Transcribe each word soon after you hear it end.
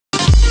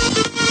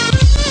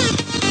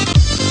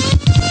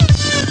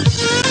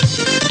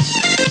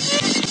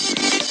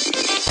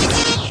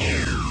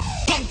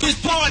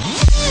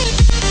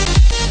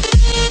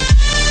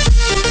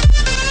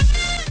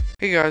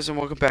Hey guys, and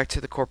welcome back to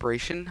the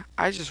corporation.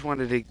 I just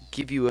wanted to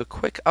give you a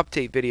quick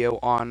update video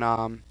on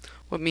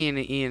what me and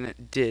Ian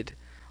did.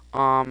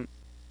 Ian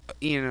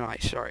and I,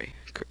 sorry.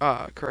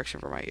 Correction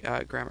for my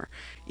grammar.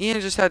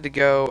 Ian just had to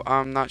go.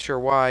 I'm not sure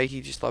why.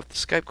 He just left the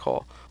Skype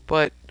call.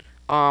 But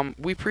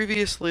we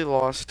previously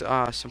lost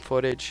some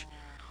footage.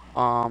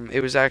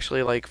 It was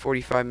actually like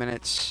 45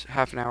 minutes,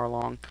 half an hour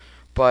long.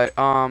 But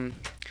not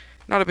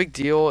a big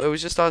deal. It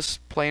was just us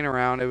playing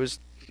around. It was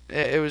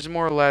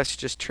more or less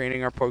just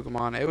training our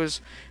Pokemon. It was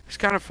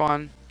kind of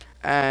fun,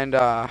 and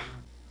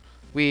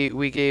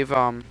we gave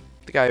the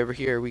guy over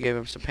here, we gave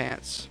him some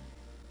pants,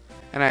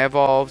 and I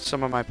evolved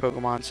some of my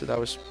Pokemon, so that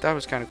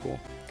was kind of cool.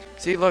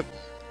 See, look,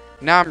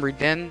 now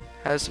Namriden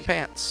has some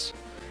pants,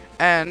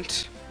 and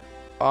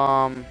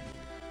Ian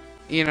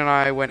and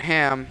I went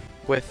ham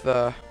with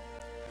the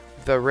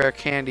rare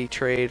candy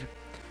trade.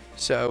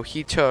 So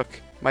he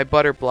took my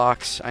butter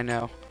blocks. I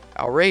know,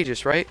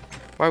 outrageous, right?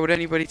 Why would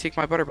anybody take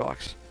my butter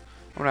blocks?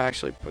 I'm gonna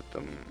actually put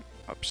them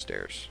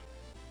upstairs.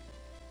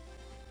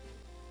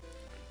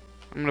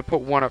 I'm gonna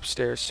put one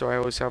upstairs so I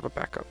always have a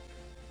backup.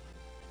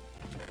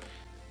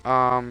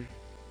 And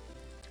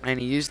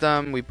he used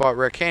them. We bought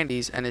rare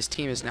candies, and his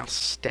team is now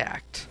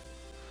stacked.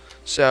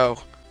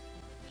 So,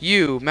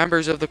 you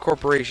members of the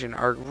corporation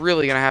are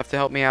really gonna have to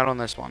help me out on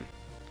this one.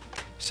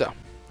 So,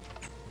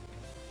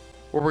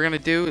 what we're gonna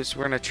do is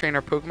we're gonna train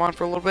our Pokemon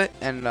for a little bit,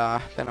 and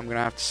then I'm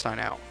gonna have to sign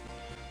out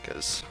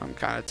because I'm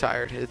kind of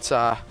tired.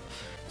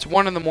 It's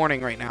 1 in the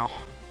morning right now.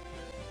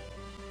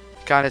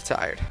 Kind of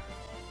tired.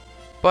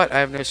 But I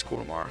have no school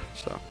tomorrow,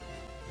 so.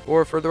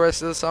 Or for the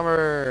rest of the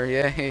summer.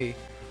 Yay.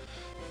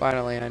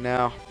 Finally, I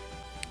know.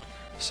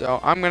 So,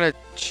 I'm going to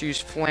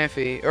choose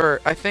Flampy. Or,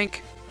 I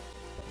think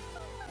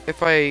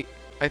I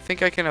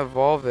think I can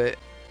evolve it.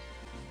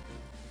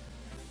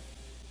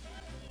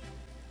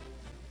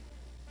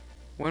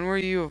 When will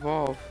you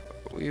evolve?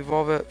 Will you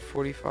evolve at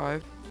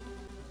 45?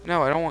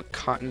 No, I don't want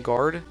Cotton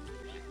Guard.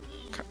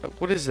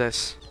 What is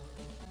this?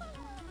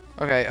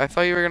 Okay, I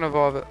thought you were gonna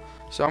evolve it.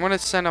 So I'm gonna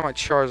send out my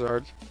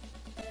Charizard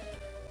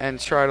and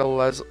try to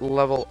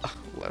level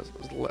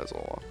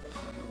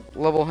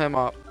him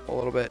up a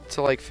little bit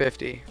to like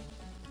 50.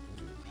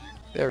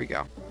 There we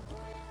go.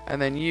 And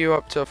then you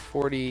up to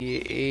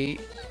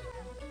 48.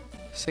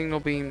 Signal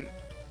beam.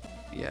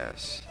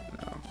 Yes.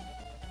 No.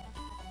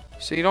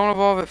 So you don't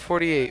evolve at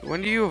 48.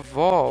 When do you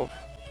evolve?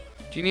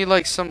 Do you need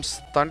like some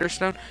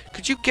Thunderstone?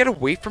 Could you get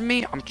away from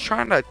me? I'm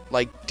trying to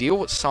like deal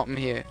with something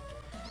here.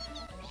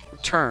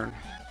 Turn.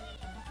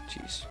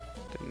 Jeez,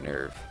 the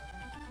nerve.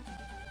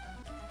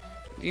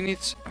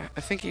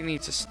 I think he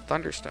needs a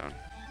Thunderstone.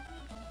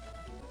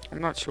 I'm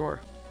not sure.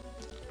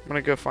 I'm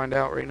gonna go find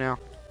out right now.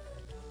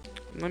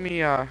 Let me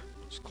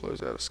just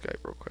close out of Skype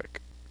real quick.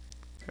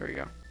 There we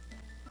go.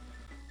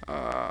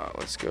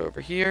 Let's go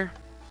over here.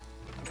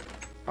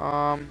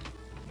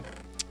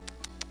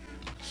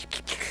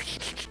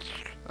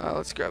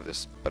 Let's grab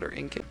this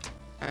ButterpantsInc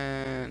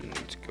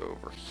and go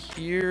over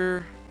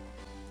here.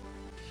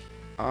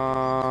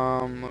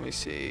 Let me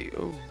see.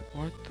 Oh,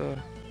 what the?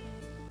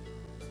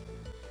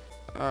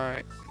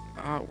 Alright.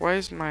 Why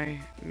is my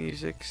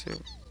music so...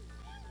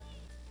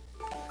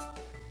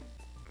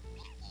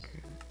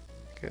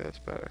 Okay, that's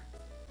better.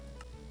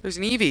 There's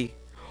an Eevee!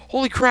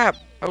 Holy crap!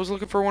 I was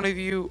looking for one of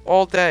you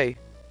all day.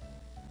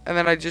 And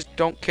then I just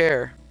don't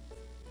care.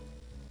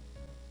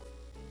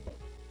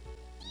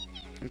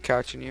 I'm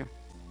catching you.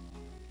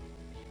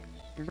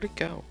 Where'd it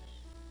go?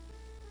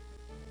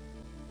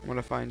 I'm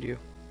gonna find you.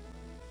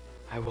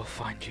 I will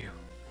find you,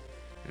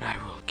 and I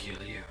will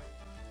kill you.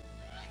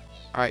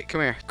 Alright,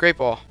 come here. Great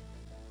Ball.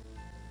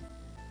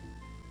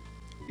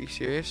 Are you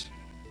serious?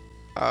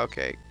 Oh,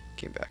 okay,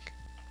 came back.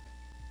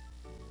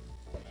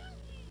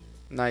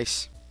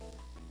 Nice.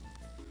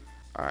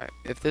 Alright,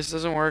 if this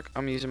doesn't work,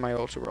 I'm using my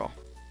Ultra Ball.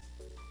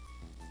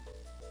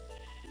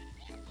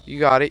 You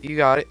got it, you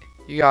got it,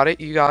 you got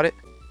it, you got it.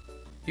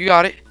 You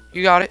got it,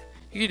 you got it.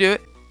 You can do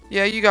it.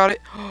 Yeah, you got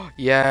it.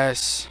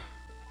 Yes.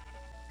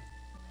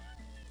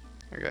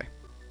 Okay.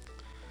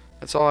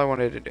 That's all I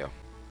wanted to do.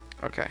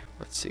 Okay,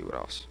 let's see what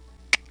else.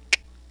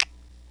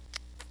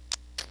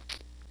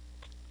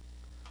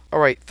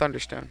 Alright,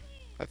 Thunderstone.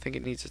 I think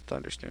it needs a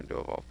Thunderstone to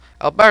evolve.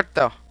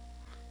 Alberto!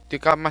 Do you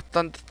got my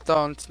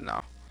Thunderstones?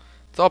 No.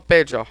 It's all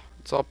Pedro.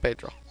 It's all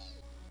Pedro.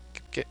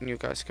 Keep getting you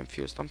guys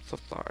confused. I'm so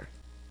sorry.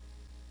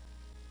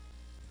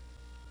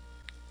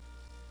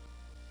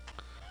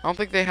 I don't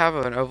think they have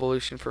an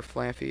evolution for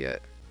Flampy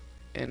yet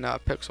in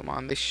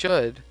Pixelmon. They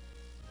should.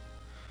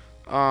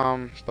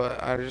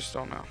 But I just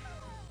don't know.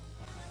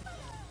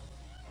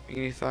 You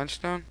need a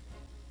Thunderstone?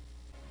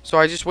 So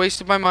I just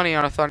wasted my money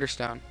on a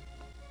Thunderstone.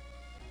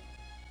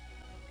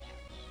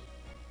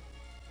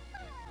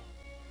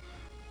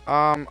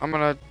 I'm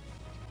gonna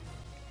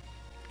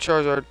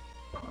Charizard.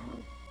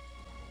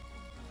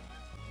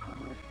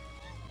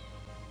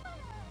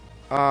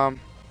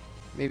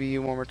 Maybe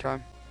you one more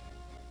time.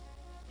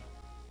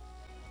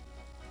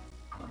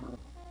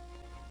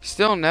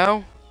 Still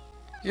no?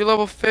 You're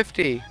level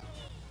 50.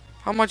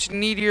 How much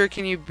needier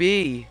can you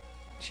be?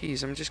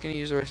 Jeez, I'm just gonna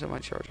use the rest of my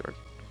Charizard.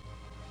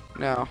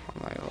 No,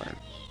 I'm not gonna learn.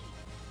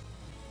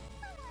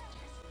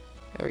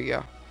 There we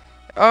go.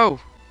 Oh!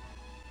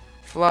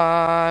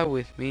 Fly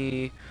with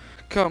me.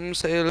 Come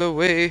sail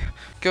away.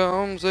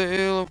 Come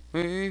sail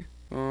away.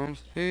 Come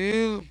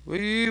sail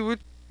away with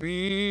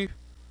me.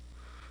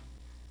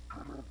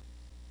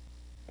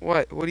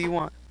 What? What do you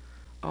want?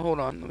 Oh, hold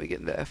on. Let me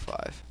get into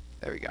F5.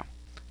 There we go.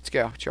 Let's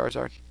go,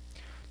 Charizard.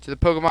 To the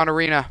Pokemon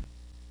Arena.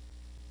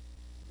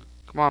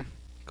 Come on.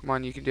 Come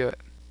on, you can do it.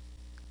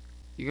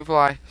 You can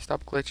fly.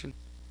 Stop glitching.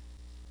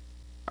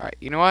 Alright,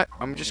 you know what?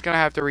 I'm just gonna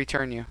have to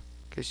return you.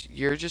 Because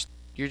you're just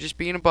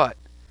being a butt.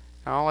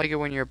 I don't like it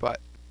when you're a butt.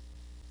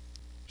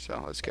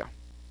 So, let's go.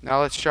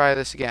 Now let's try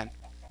this again.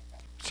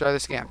 Let's try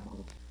this again.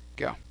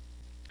 Go.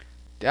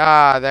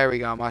 Ah, there we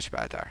go. Much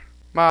better.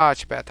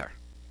 Much better.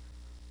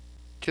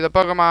 To the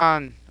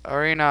Pokemon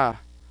Arena.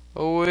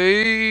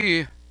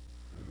 Away.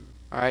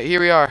 Alright, here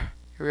we are.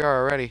 Here we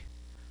are already.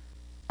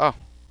 Oh.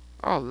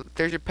 Oh,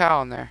 there's your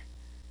pal in there.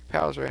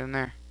 Your pal's right in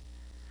there.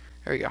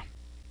 There we go.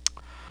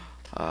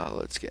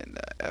 Let's get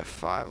into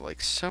F5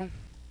 like so.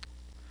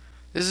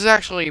 This is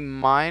actually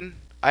mine.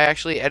 I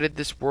actually edited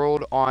this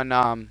world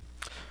on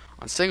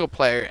single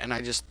player, and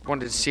I just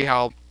wanted to see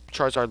how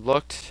Charizard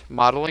looked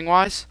modeling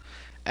wise.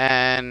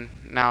 And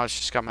now it's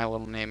just got my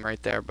little name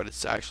right there, but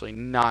it's actually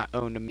not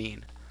owned to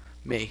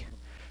me.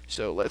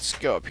 So let's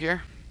go up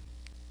here.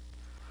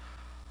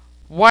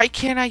 Why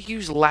can't I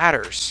use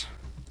ladders?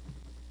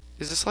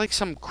 Is this like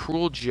some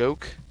cruel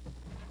joke?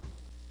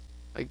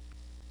 Like,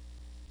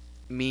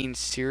 mean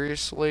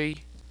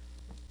seriously?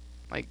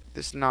 Like,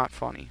 this is not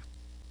funny.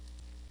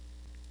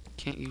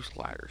 Can't use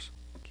ladders.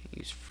 Can't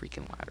use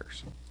freaking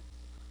ladders.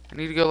 I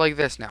need to go like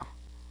this now.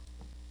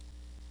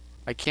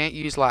 I can't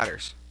use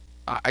ladders.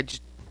 I'm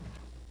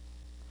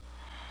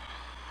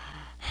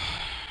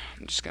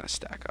just gonna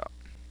stack up.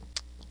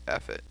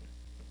 F it.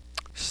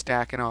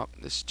 Stacking up.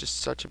 This is just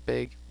such a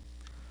big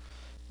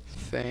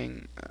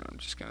thing. I'm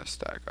just gonna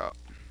stack up.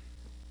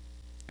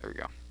 There we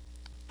go.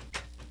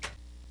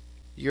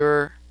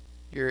 You're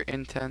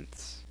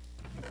intense.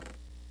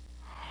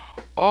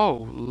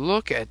 Oh,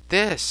 look at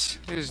this.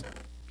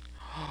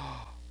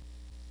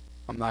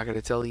 I'm not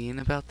gonna tell Ian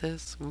about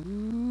this.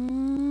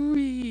 Ooh,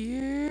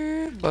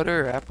 yeah.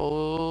 Butter,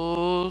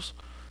 apples,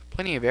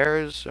 plenty of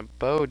arrows, a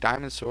bow,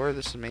 diamond sword.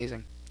 This is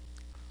amazing.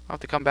 I'll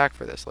have to come back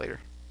for this later.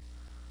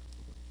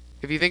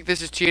 If you think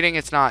this is cheating,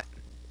 it's not.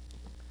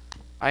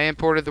 I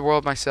imported the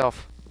world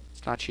myself.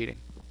 It's not cheating.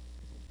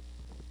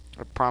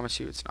 I promise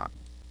you it's not.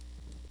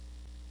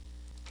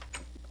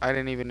 I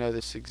didn't even know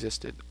this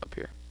existed up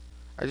here.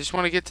 I just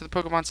want to get to the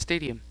Pokemon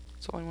Stadium.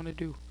 That's all I want to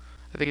do.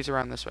 I think it's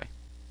around this way.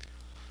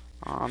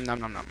 Nom nom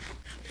nom.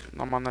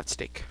 Nom on that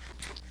steak.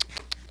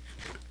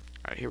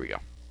 Alright, here we go.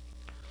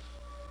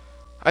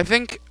 I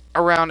think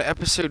around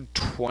episode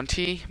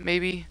 20,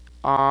 maybe,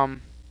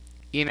 Ian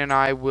and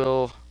I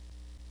will...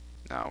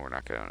 No, we're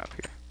not going up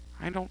here.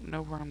 I don't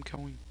know where I'm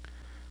going.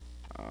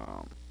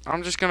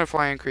 I'm just gonna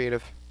fly in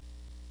creative.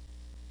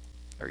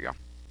 There we go.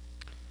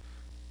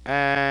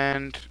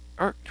 And...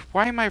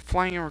 why am I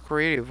flying in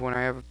creative when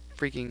I have a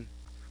freaking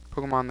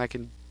Pokemon that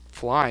can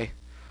fly?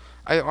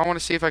 I want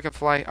to see if I can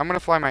fly. I'm going to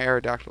fly my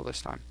Aerodactyl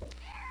this time.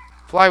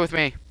 Fly with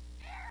me.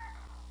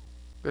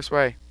 This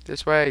way.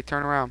 This way.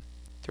 Turn around.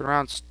 Turn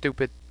around,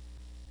 stupid.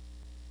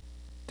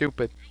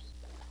 Stupid.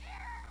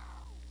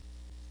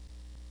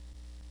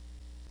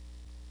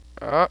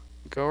 Go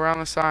around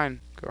the sign.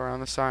 Go around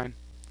the sign.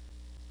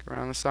 Go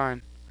around the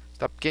sign.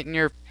 Stop getting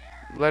your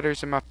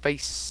letters in my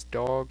face,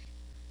 dog.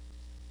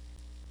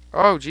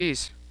 Oh,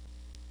 jeez.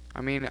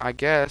 I mean, I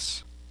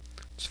guess.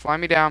 Just fly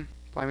me down.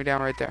 Fly me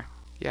down right there.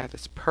 Yeah,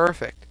 that's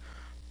perfect.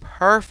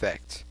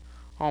 Perfect.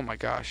 Oh my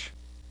gosh.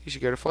 You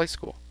should go to flight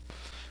school.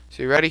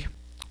 So you ready?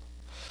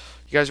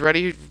 You guys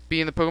ready to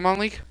be in the Pokemon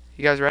League?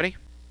 You guys ready?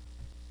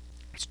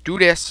 Let's do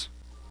this.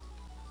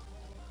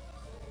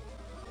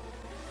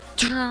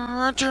 This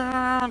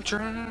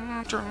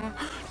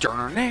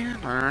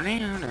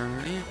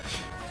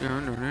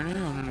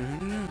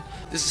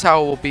is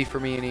how it will be for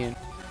me and Ian.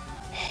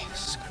 Oh,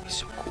 this is gonna be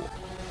so cool.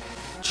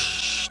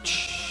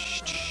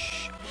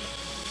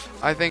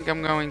 I think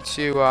I'm going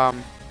to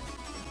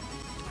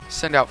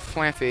send out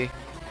Flampy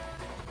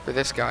for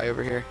this guy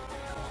over here.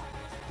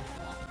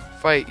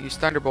 Fight. Use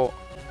Thunderbolt.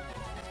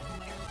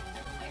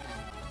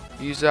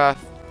 Use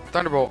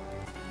Thunderbolt.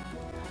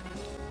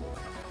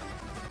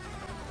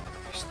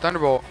 Use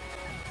Thunderbolt.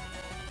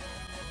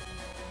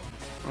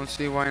 I don't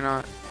see why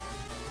not.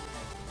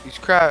 Use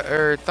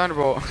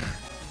Thunderbolt.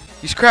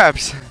 Use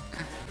Crabs.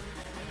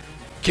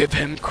 Give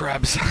him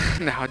Crabs.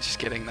 No, just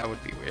kidding. That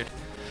would be weird.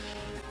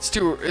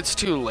 It's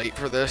too late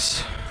for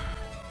this.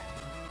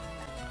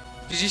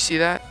 Did you see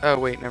that? Oh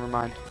wait, never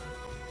mind.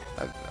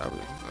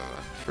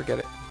 Forget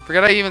it.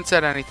 Forget I even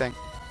said anything.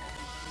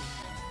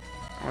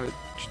 I want to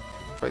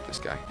fight this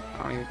guy.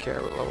 I don't even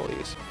care what level he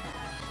is.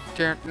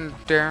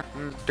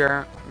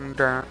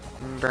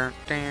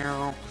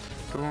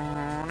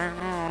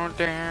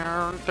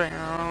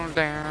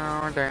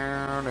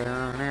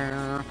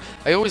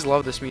 I always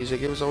love this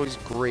music. It was always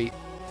great.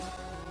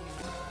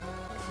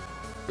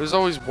 was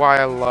always why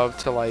I love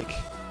to like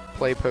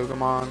play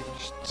Pokemon,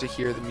 just to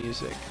hear the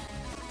music.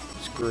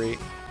 It's great.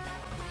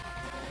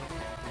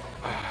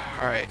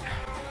 Alright,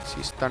 let's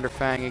use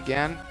Thunderfang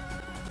again.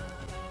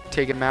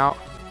 Take him out.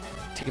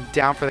 Take him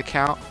down for the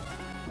count.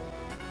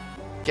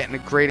 Getting a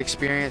great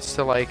experience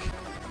to like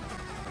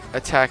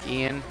attack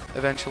Ian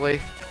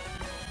eventually.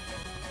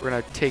 We're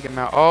gonna take him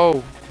out. Oh,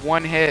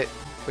 one hit.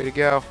 Way to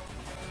go.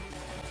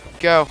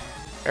 Go.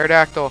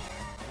 Aerodactyl.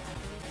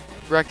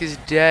 Wreck his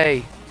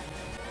day.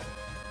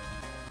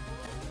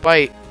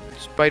 Bite.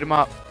 Just bite him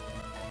up.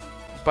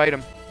 Bite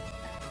him.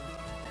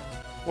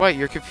 What?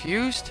 You're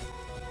confused?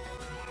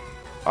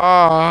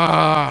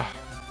 Ah.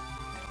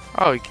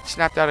 Oh, he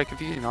snapped out of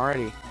confusion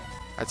already.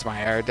 That's my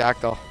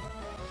Aerodactyl.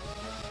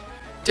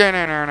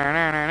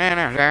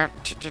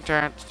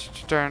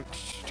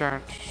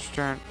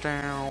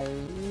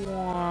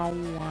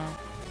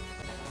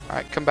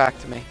 Alright, come back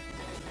to me.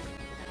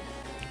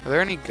 Are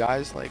there any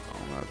guys like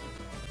on the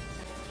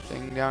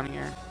thing down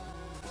here?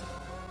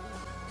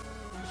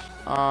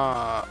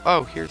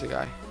 Oh, here's a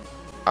guy.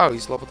 Oh,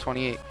 he's level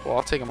 28. Well,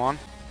 I'll take him on.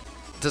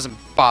 Doesn't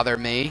bother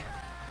me.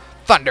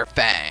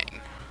 Thunderfang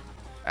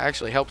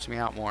actually helps me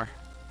out more.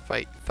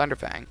 Fight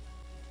Thunderfang.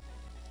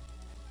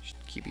 Just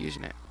keep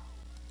using it.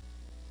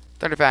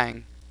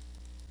 Thunderfang.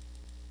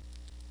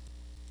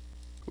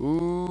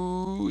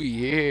 Ooh,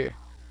 yeah.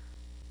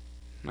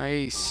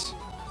 Nice.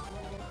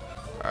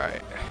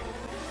 Alright.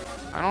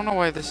 I don't know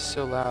why this is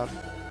so loud.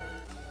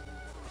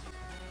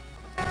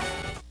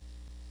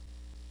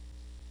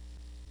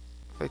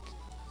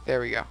 There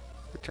we go.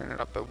 We turn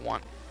it up at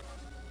 1.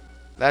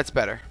 That's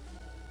better.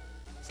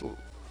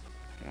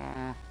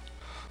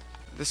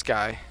 This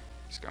guy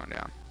is going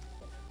down.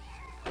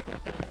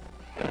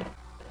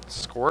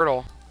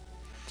 Squirtle.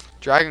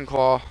 Dragon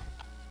Claw.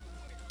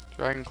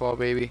 Dragon Claw,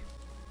 baby.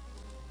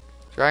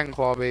 Dragon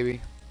Claw,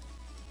 baby.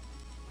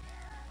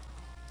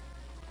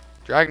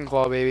 Dragon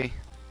Claw, baby.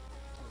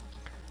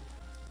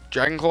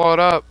 Dragon Claw it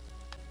up.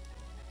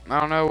 I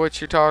don't know what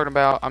you're talking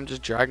about. I'm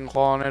just Dragon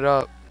Clawing it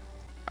up.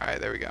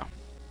 Alright, there we go.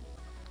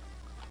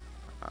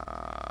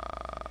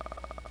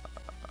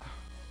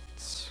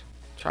 Let's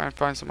try and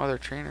find some other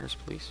trainers,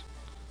 please.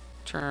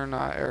 Turn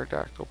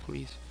Aerodactyl,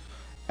 please.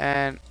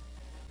 And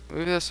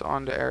move this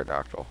onto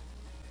Aerodactyl.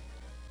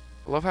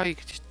 I love how you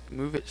can just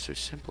move it so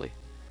simply.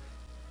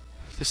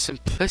 The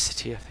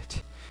simplicity of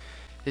it.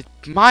 It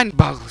mind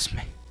boggles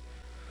me.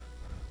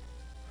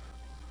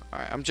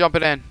 Alright, I'm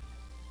jumping in.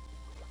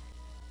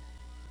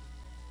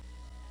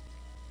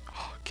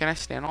 Oh, can I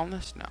stand on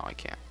this? No, I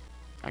can't.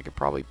 I could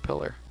probably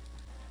pillar.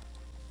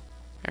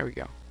 There we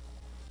go.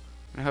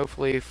 And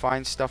hopefully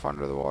find stuff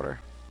under the water.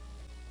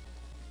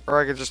 Or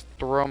I could just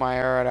throw my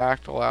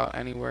Aerodactyl out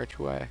anywhere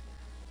to way.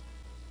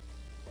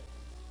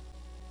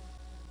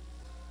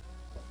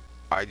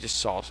 I just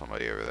saw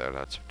somebody over there.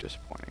 That's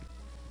disappointing.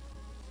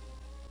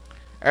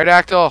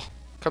 Aerodactyl,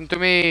 come to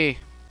me.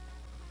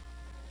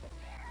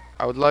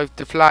 I would like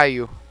to fly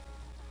you.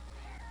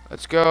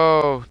 Let's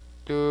go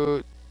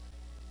to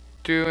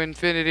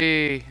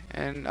infinity.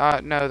 And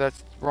no,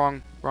 that's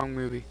wrong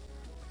movie.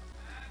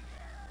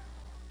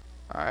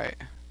 Alright.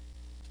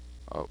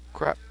 Oh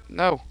crap.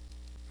 No.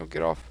 Don't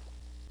get off.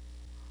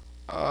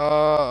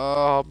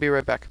 I'll be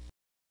right back.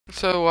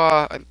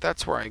 So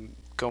that's where I'm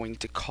going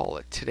to call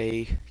it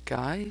today,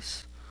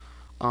 guys.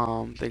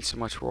 Thanks so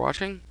much for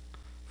watching.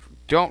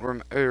 Don't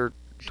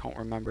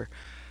remember.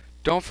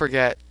 Don't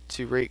forget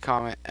to rate,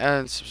 comment,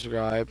 and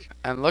subscribe.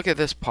 And look at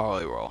this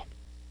Poliwhirl.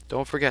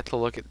 Don't forget to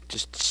look at,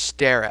 just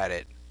stare at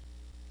it.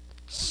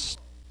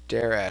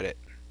 Stare at it.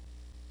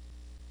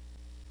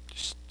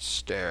 Just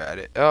stare at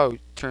it. Oh,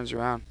 it turns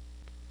around.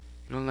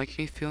 You don't like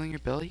me feeling your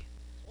belly?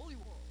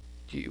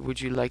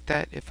 Would you like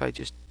that if I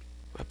just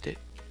rubbed it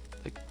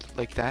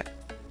like that?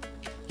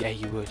 Yeah,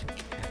 you would.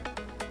 Yeah.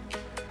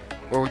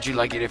 Or would you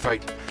like it if I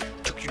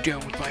took you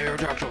down with my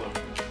Aerodactyl?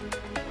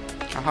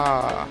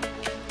 Aha.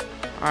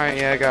 Alright,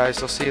 yeah,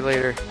 guys. I'll see you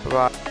later.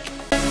 Bye-bye.